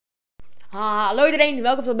Hallo iedereen,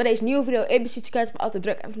 welkom bij deze nieuwe video. Ik ben Sietskuit van Altijd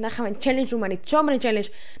Druk. En vandaag gaan we een challenge doen, maar niet zomaar een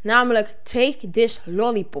challenge. Namelijk Take This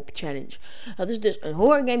Lollipop Challenge. Dat is dus een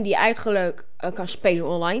horror game die je eigenlijk kan spelen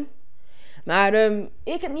online. Maar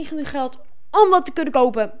ik heb niet genoeg geld om wat te kunnen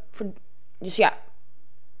kopen. Dus ja,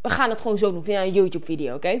 we gaan het gewoon zo doen via een YouTube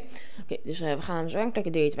video, oké? Dus we gaan zo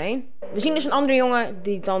aanklikken, 3, 2, 1. We zien dus een andere jongen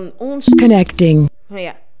die dan ons... Connecting. Oh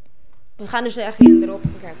ja. We gaan dus echt erop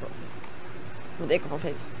en kijken wat ik ervan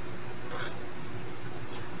vind.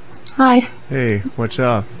 Hi. Hey, what's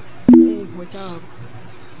up? Hey, what's up?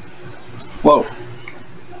 Whoa.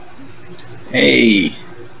 Hey.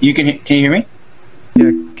 Can you hear me?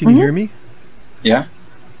 Yeah, can you hear me? Yeah?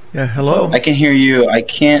 Yeah, hello? I can hear you. I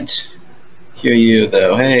can't hear you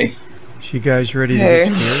though. Hey. You guys ready to Hey.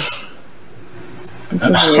 get scared? This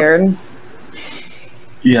is weird.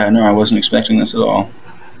 Yeah, no, I wasn't expecting this at all.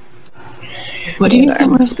 What do you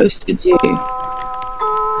think we're supposed to do?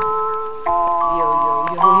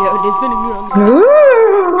 Yo, dit vind ik nu al niet.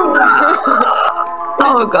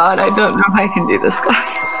 Oh god, I don't know if I can do this,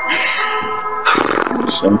 guys.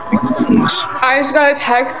 Some things. I just got a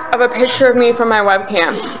text of a picture of me from my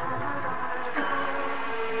webcam.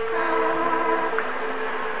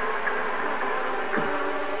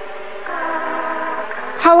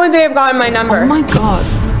 How would they have gotten my number? Oh my god.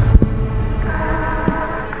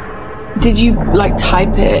 Did you, like,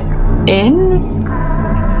 type it in?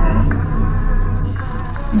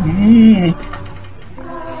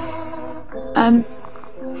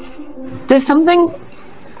 There's something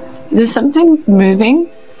moving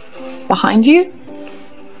behind you.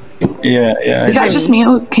 Yeah. Is that just me,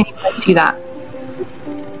 or can you guys see that?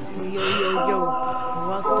 Yo,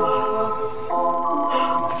 what the fuck?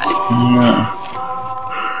 No.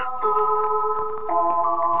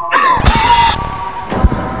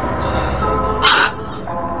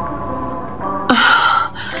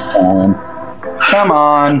 Come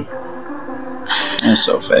on. That's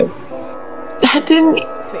so fake. That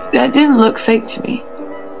didn't look fake to me.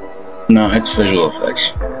 No, it's visual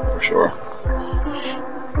effects for sure.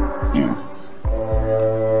 Yeah.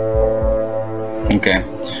 Okay.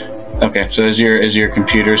 So is your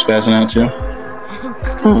computer spazzing out too?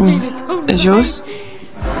 Is yours?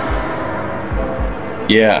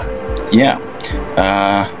 Yeah.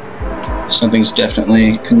 Something's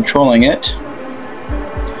definitely controlling it.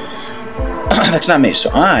 That's not me, so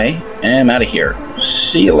I am out of here.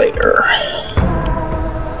 See you later.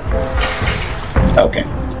 Okay.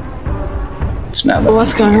 It's not letting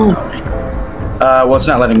What's going on? me. Well, it's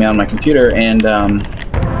not letting me on my computer, and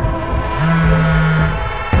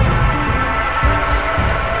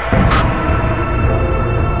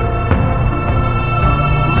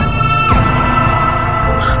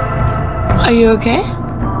Are you okay?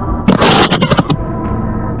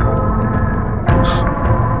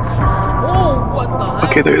 Oh, what the heck?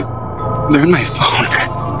 okay, they're in my phone.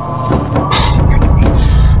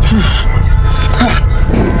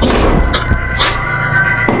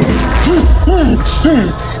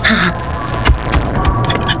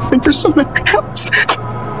 I think there's something else.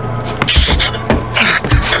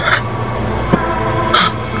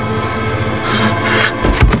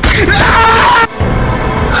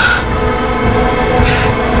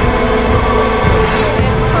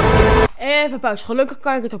 Even pauze. Gelukkig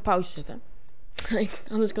kan ik het op pauze zetten.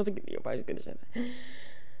 Anders had ik het niet op pauze kunnen zetten.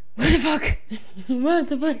 What the fuck? What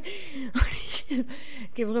the fuck? Holy shit. Ik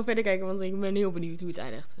ga gewoon verder kijken, want ik ben heel benieuwd hoe het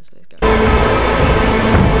eindigt. Dus let's go.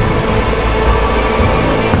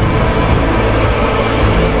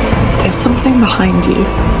 There's something behind you.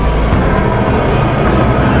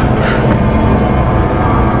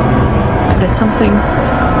 There's something.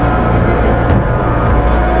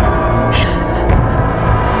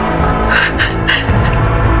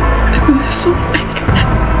 There's something.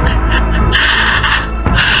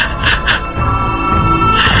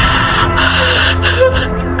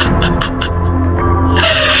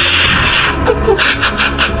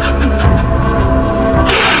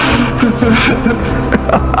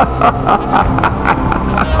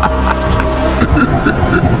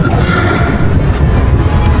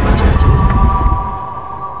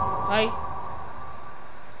 Hi.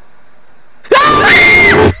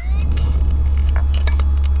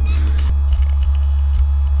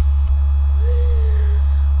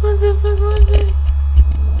 What the fuck was it?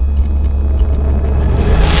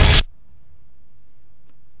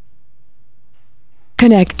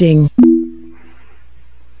 Connecting.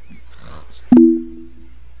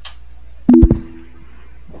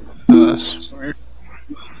 That's weird.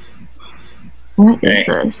 What is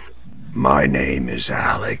this? My name is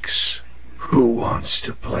Alex. Who wants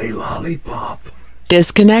to play Lollipop?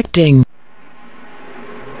 Disconnecting.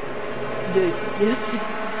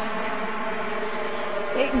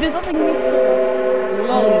 Dit had ik niet verwacht.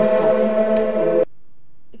 Lolipop.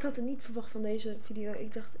 Ik had het niet verwacht van deze video.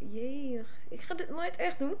 Ik dacht, jee, ik ga dit nooit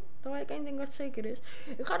echt doen. Dat weet ik één ding wat zeker is.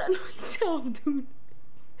 Ik ga dat nooit zelf doen.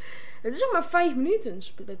 Het is nog maar 5 minuten,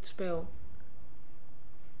 dit spel.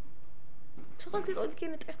 Ik zal ook dit ooit een keer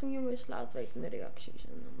in het echt doen, jongens. Laat het weten in de reacties.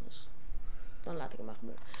 En anders, dan laat ik het maar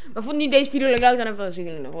gebeuren. Maar vond je deze video leuk? Laat dan even zien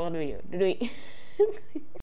in de volgende video. Doei doei.